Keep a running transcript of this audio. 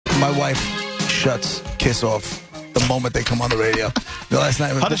My wife shuts Kiss off the moment they come on the radio. Last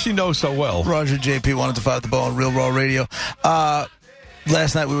night, how does she know so well? Roger JP wanted to fight the ball on Real Raw Radio.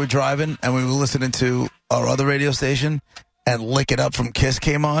 Last night we were driving and we were listening to our other radio station, and Lick It Up from Kiss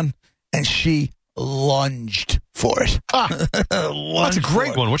came on, and she lunged for it. That's a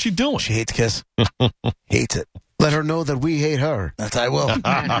great one. What's she doing? She hates Kiss. Hates it. Let her know that we hate her. That's I will.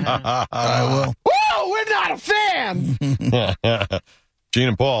 I will. Whoa, we're not a fan. Gene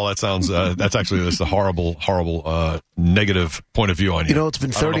and Paul, that sounds, that's actually just a horrible, negative point of view on you. You know, it's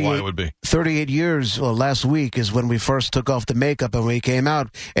been 38 years. Well, last week is when we first took off the makeup and we came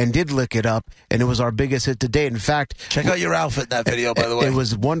out and did Lick It Up, and it was our biggest hit to date. In fact, check out your outfit in that video, by the way. It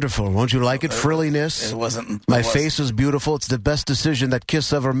was wonderful. Won't you like it? Frilliness. It wasn't. My face was beautiful. It's the best decision that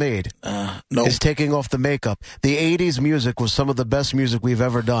Kiss ever made. No. Is taking off the makeup. The 80s music was some of the best music we've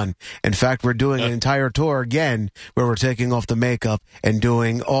ever done. In fact, we're doing an entire tour again where we're taking off the makeup and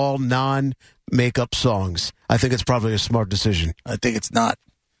doing all non-makeup songs. I think it's probably a smart decision. I think it's not.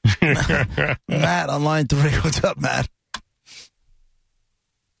 Matt on line 3. What's up, Matt? Is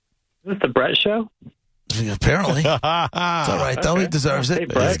this the Brett Show? Apparently. It's all right, though. Okay. He deserves it. Hey,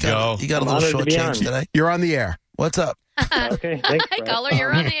 Brett. You got a little short change today. You're on the air. What's up? Okay, thanks, Hi, Brett. caller.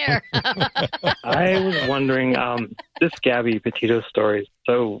 You're on the air. I was wondering, this Gabby Petito story is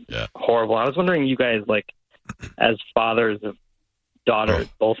so horrible. I was wondering, you guys, like, as fathers of daughters,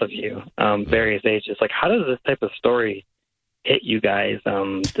 both of you, various ages, like, how does this type of story hit you guys?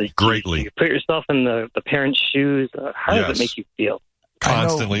 Greatly. You put yourself in the parents' shoes. How does it make you feel?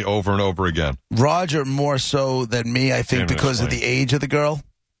 Constantly, over and over again. Roger more so than me, I think, because of the age of the girl.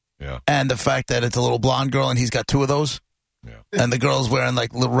 Yeah. And the fact that it's a little blonde girl and he's got 2 of those. Yeah. And the girl's wearing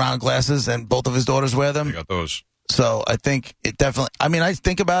like little round glasses and both of his daughters wear them. They got those. So I think it definitely, I mean, I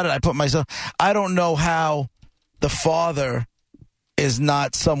think about it. I put myself, I don't know how the father is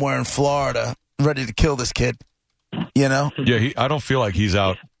not somewhere in Florida ready to kill this kid, you know? Yeah, I don't feel like he's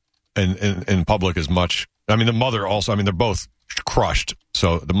out in public as much. I mean, the mother also, I mean, they're both crushed.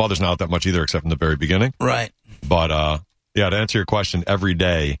 So the mother's not out that much either, except in the very beginning. Right. But, yeah, to answer your question, every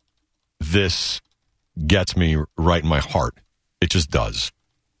day, this gets me right in my heart. It just does.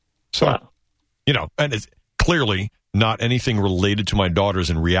 So, you know, and it's clearly not anything related to my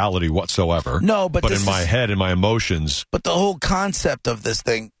daughters in reality whatsoever. No, but in my head and my emotions. But the whole concept of this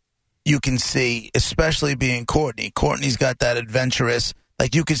thing, you can see, especially being Courtney. Courtney's got that adventurous,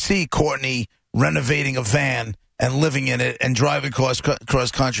 like you could see Courtney renovating a van and living in it and driving cross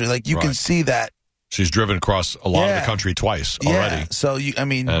country. Like you can see that. She's driven across a lot of the country twice already. Yeah. So I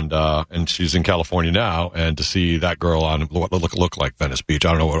mean, and she's in California now, and to see that girl on what look like Venice Beach,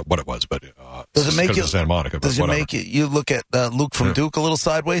 I don't know what it was, but does it make you Santa Monica? Does it make you look at Luke from Duke a little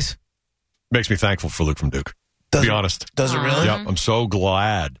sideways? Makes me thankful for Luke from Duke. To be honest, does it really? Yep, I'm so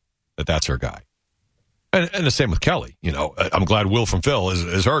glad that that's her guy, and the same with Kelly. You know, I'm glad Will from Phil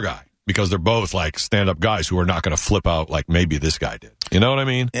is her guy. Because they're both like stand-up guys who are not going to flip out like maybe this guy did. You know what I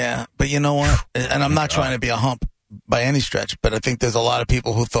mean? Yeah, but you know what? And I'm not trying to be a hump by any stretch, but I think there's a lot of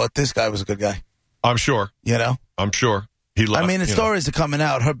people who thought this guy was a good guy. I'm sure. You know? I'm sure. I mean, the stories are coming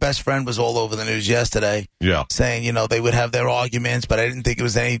out. Her best friend was all over the news yesterday. Yeah. Saying, you know, they would have their arguments, but I didn't think it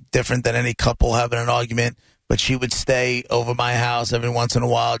was any different than any couple having an argument. But she would stay over my house every once in a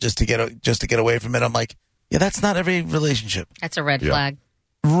while just to get away from it. I'm like, yeah, that's not every relationship. That's a red flag.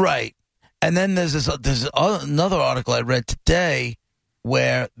 Right. And then there's another article I read today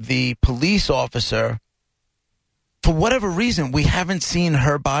where the police officer, for whatever reason, we haven't seen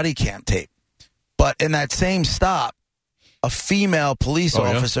her body cam tape. But in that same stop, a female police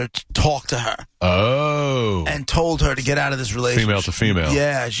officer talked to her. Oh. And told her to get out of this relationship. Female to female.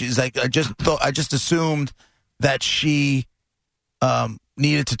 Yeah. She's like, I just assumed that she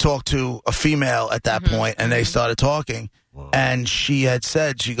needed to talk to a female at that point, and they started talking. Wow. And she had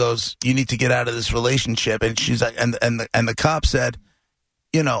said, she goes, you need to get out of this relationship. And she's like, and the cop said,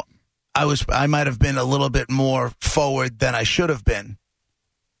 you know, I might have been a little bit more forward than I should have been.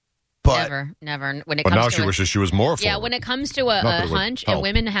 But never. When it but comes now to she wishes she was more forward. Yeah, when it comes to a hunch, and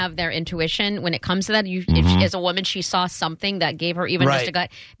women have their intuition, when it comes to that, if she, as a woman, she saw something that gave her even just a gut,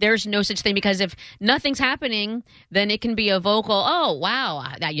 there's no such thing, because if nothing's happening, then it can be a vocal, oh, wow,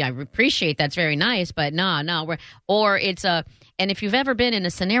 I appreciate that's very nice, but no. Or it's and if you've ever been in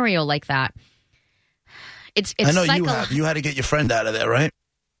a scenario like that, it's I know you have. You had to get your friend out of there, right?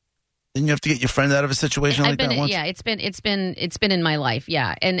 Didn't you have to get your friend out of a situation like that once? Yeah, it's been in my life,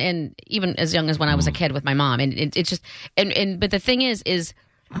 yeah, and even as young as when I was a kid with my mom, and it's just but the thing is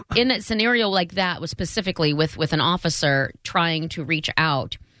in that scenario like that was specifically with an officer trying to reach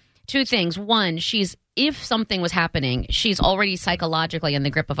out. Two things: one, she's if something was happening, she's already psychologically in the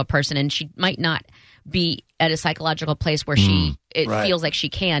grip of a person, and she might not be at a psychological place where it feels like she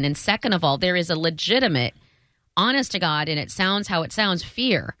can. And second of all, there is a legitimate, honest to God, and it sounds how it sounds,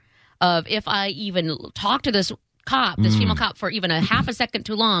 fear of if I even talk to this cop, this female cop, for even a half a second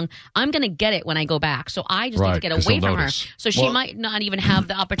too long, I'm going to get it when I go back. So I just need to get away from her. So she might not even have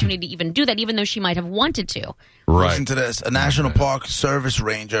the opportunity to even do that, even though she might have wanted to. Right. Listen to this. A National Park Service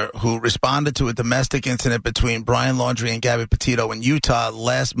ranger who responded to a domestic incident between Brian Laundrie and Gabby Petito in Utah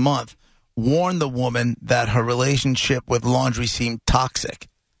last month warned the woman that her relationship with Laundrie seemed toxic.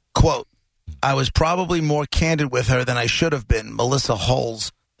 Quote, I was probably more candid with her than I should have been, Melissa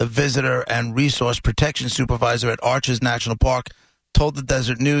Holes, the visitor and resource protection supervisor at Arches National Park, told the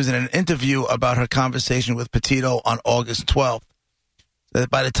Desert News in an interview about her conversation with Petito on August 12th. That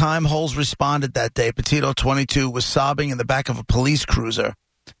by the time Holes responded that day, Petito, 22, was sobbing in the back of a police cruiser,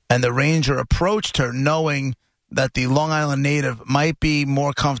 and the ranger approached her knowing that the Long Island native might be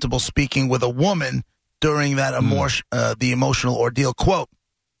more comfortable speaking with a woman during that the emotional ordeal. Quote,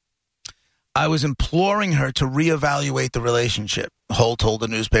 I was imploring her to reevaluate the relationship, Holt told the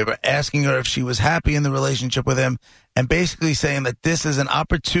newspaper, asking her if she was happy in the relationship with him and basically saying that this is an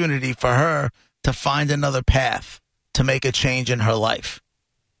opportunity for her to find another path to make a change in her life.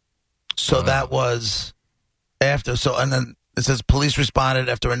 So that was after. So, and then it says police responded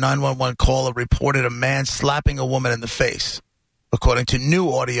after a 911 caller reported a man slapping a woman in the face, according to new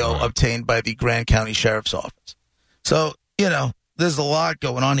audio obtained by the Grand County Sheriff's Office. So, you know, there's a lot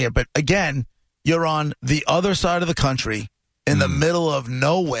going on here. But again, you're on the other side of the country in the middle of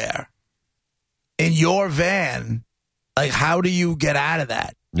nowhere in your van. Like, how do you get out of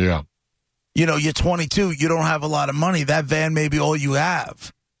that? Yeah. You know, you're 22. You don't have a lot of money. That van may be all you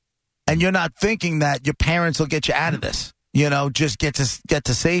have. And you're not thinking that your parents will get you out of this. You know, just get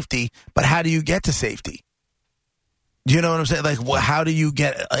to safety. But how do you get to safety? Do you know what I'm saying? Like, how do you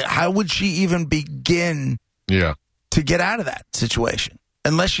get? Like, how would she even begin? Yeah. To get out of that situation,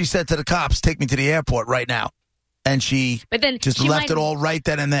 unless she said to the cops, "Take me to the airport right now," and she just left it all right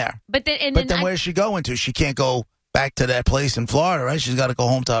then and there. But then where's she going to? She can't go back to that place in Florida, right? She's got to go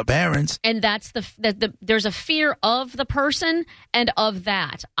home to her parents. And that's there's a fear of the person and of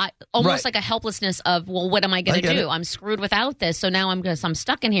that, almost like a helplessness of, well, what am I going to do? I'm screwed without this, so now I'm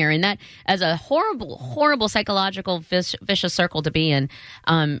stuck in here, and that as a horrible, horrible psychological vicious circle to be in,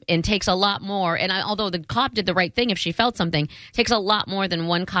 and takes a lot more. And although the cop did the right thing, if she felt something, takes a lot more than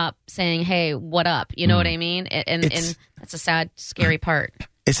one cop saying, "Hey, what up?" You know what I mean? And that's a sad, scary part.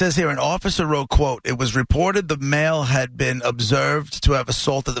 It says here, an officer wrote, quote, it was reported the male had been observed to have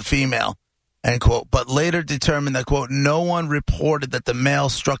assaulted the female, end quote, but later determined that, quote, no one reported that the male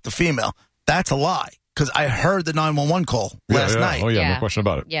struck the female. That's a lie, because I heard the 911 call last night. Oh, yeah, no question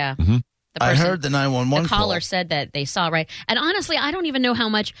about it. Yeah. Mm-hmm. I heard the 911 call. The caller said that they saw, right? And honestly, I don't even know how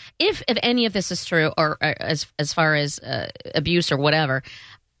much, if any of this is true, or as far as abuse or whatever,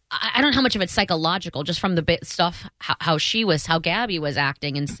 I don't know how much of it's psychological, just from the stuff how Gabby was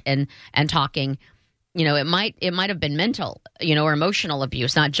acting and talking. You know, it might have been mental, you know, or emotional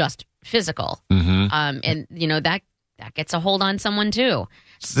abuse, not just physical. Mm-hmm. And you know that gets a hold on someone too.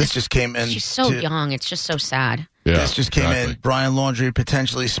 This just came in. She's so young. It's just so sad. Yeah, this just came in. Brian Laundrie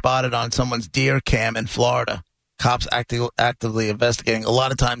potentially spotted on someone's deer cam in Florida. Cops actively investigating. A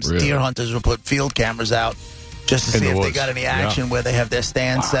lot of times, deer hunters will put field cameras out just to see if they got any action where they have their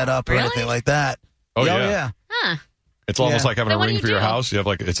stand set up or anything like that. Oh, yeah. Huh. It's almost like having a ring for your house. You have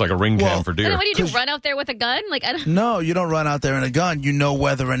it's like a ring cam for deer. What do you do? Run out there with a gun? No, you don't run out there in a gun. You know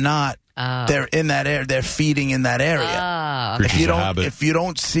whether or not they're in that area. They're feeding in that area. If you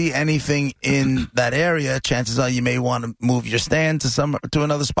don't see anything in that area, chances are you may want to move your stand to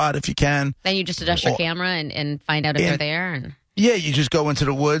another spot if you can. Then you just adjust your camera and find out if they're there. And yeah, you just go into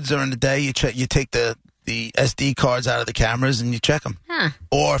the woods during the day. You take the SD cards out of the cameras and you check them. Huh.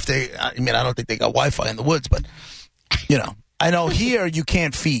 Or if I don't think they got Wi-Fi in the woods, but, you know, I know here you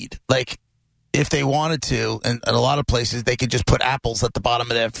can't feed. Like, if they wanted to, and a lot of places, they could just put apples at the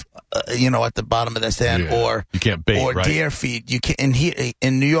bottom of their, at the bottom of their stand, or you can't bait, or deer feed. You can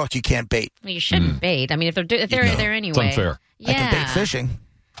in New York, you can't bait. Well, you shouldn't bait. I mean, if they're there anyway, it's unfair. Yeah. I can bait fishing.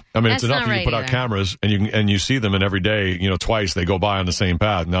 I mean, it's enough if you put out cameras and you see them, and every day, twice they go by on the same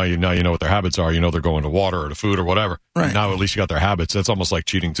path. Now you know what their habits are. You know they're going to water or to food or whatever. Right. Now at least you got their habits. That's almost like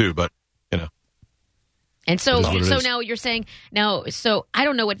cheating too, but And so now you're saying so I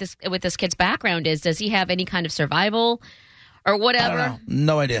don't know what this kid's background is. Does he have any kind of survival or whatever? I don't know.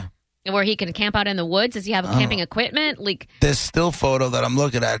 No idea. Where he can camp out in the woods? Does he have camping equipment? Like, this still photo that I'm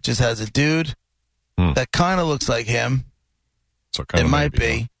looking at just has a dude that kind of looks like him. So it might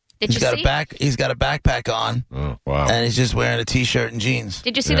be. Did you see? He's got a backpack on. Oh, wow. And he's just wearing a T-shirt and jeans.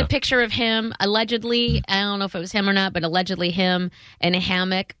 Did you see the picture of him, allegedly, I don't know if it was him or not, but allegedly him in a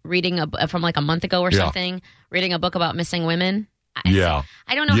hammock reading from like a month ago or something, reading a book about missing women? I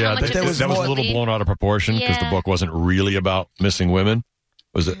don't know how much of this that was a little blown out of proportion because the book wasn't really about missing women.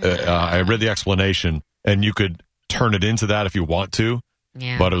 I read the explanation, and you could turn it into that if you want to.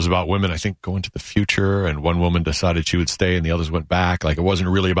 Yeah. But it was about women, I think, going to the future, and one woman decided she would stay and the others went back. Like, it wasn't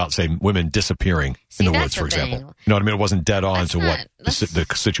really about, say, women disappearing in the woods, for example. You know what I mean? It wasn't dead on the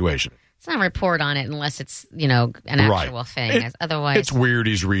situation. Let's not report on it unless it's, an actual thing. Otherwise, it's weird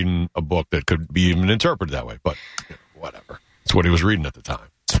he's reading a book that could be even interpreted that way, but whatever. It's what he was reading at the time.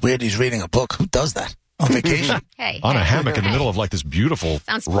 It's weird he's reading a book. Who does that? On vacation? On a hammock in the middle of like this beautiful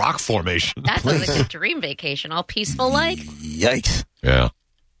rock formation. That sounds like a dream vacation, all peaceful like. Yikes. Yeah.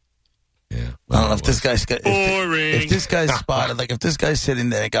 I don't know if this guy's if this guy's spotted, like if this guy's sitting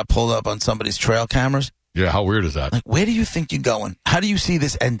there and got pulled up on somebody's trail cameras. Yeah, how weird is that? Like, where do you think you're going? How do you see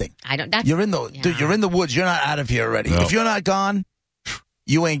this ending? You're in the woods. You're not out of here already. No. If you're not gone,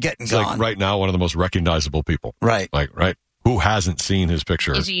 you ain't getting gone. Like right now, one of the most recognizable people. Right. Right. Who hasn't seen his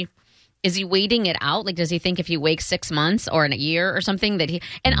picture? Is he waiting it out? Like, does he think if he waits 6 months or in a year or something that he...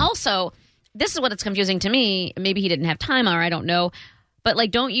 And also, this is what it's confusing to me. Maybe he didn't have time or I don't know. But,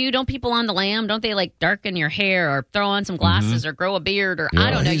 like, don't people on the lam, don't they, like, darken your hair or throw on some glasses or grow a beard or,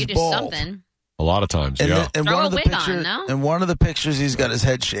 I don't know, you do something. A lot of times, and yeah. And throw a wig on, no? In one of the pictures, he's got his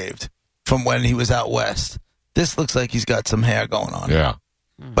head shaved from when he was out west. This looks like he's got some hair going on. Yeah.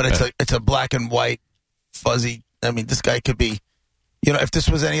 But it's a black and white, fuzzy... I mean, this guy could be... if this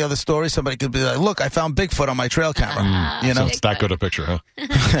was any other story, somebody could be like, look, I found Bigfoot on my trail camera. So it's that good a picture, huh?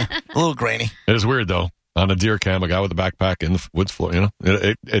 A little grainy. It is weird, though. On a deer cam, a guy with a backpack in the woods floor,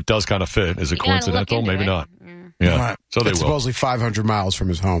 it does kind of fit. Is it coincidental? Maybe not. Yeah. Right. So it's supposedly 500 miles from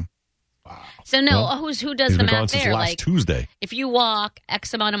his home. Wow. So who does the math there? Last Tuesday. If you walk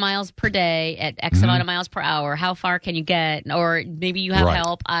X amount of miles per day at X amount of miles per hour, how far can you get? Or maybe you have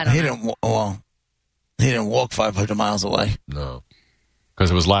help. I don't know. He didn't walk 500 miles away. No. Because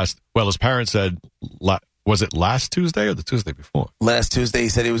it was his parents said, was it last Tuesday or the Tuesday before? Last Tuesday, he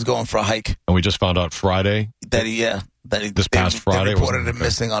said he was going for a hike. And we just found out Friday? This past Friday? They reported him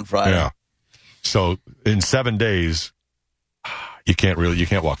missing on Friday. Yeah. So in 7 days, you can't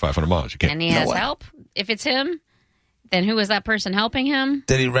walk 500 miles. You can't. And he has help? If it's him, then who is that person helping him?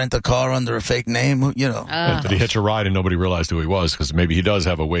 Did he rent a car under a fake name? Did he hitch a ride and nobody realized who he was? Because maybe he does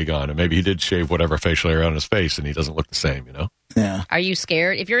have a wig on, and maybe he did shave whatever facial area on his face, and he doesn't look the same, Yeah. Are you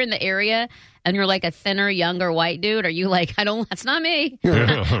scared? If you're in the area and you're like a thinner, younger white dude, are you like, that's not me.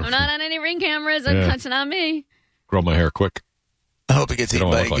 I'm not on any ring cameras, and that's not me. Grow my hair quick. I hope he gets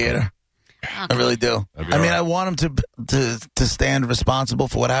eaten by a gator. I really do. I want him to stand responsible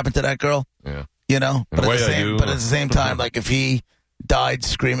for what happened to that girl. Yeah. But at the same time, like if he died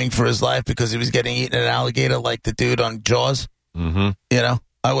screaming for his life because he was getting eaten in an alligator like the dude on Jaws, I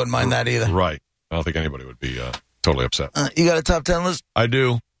wouldn't mind that either. Right. I don't think anybody would be totally upset. You got a top 10 list? I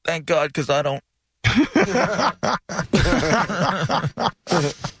do. Thank God, because I don't.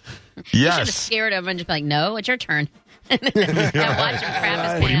 Yes. You should have scared him and just be like, no, it's your turn. Watch him crap his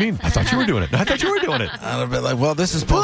pants. What do you mean? I thought you were doing it. I'd have been like, well, this is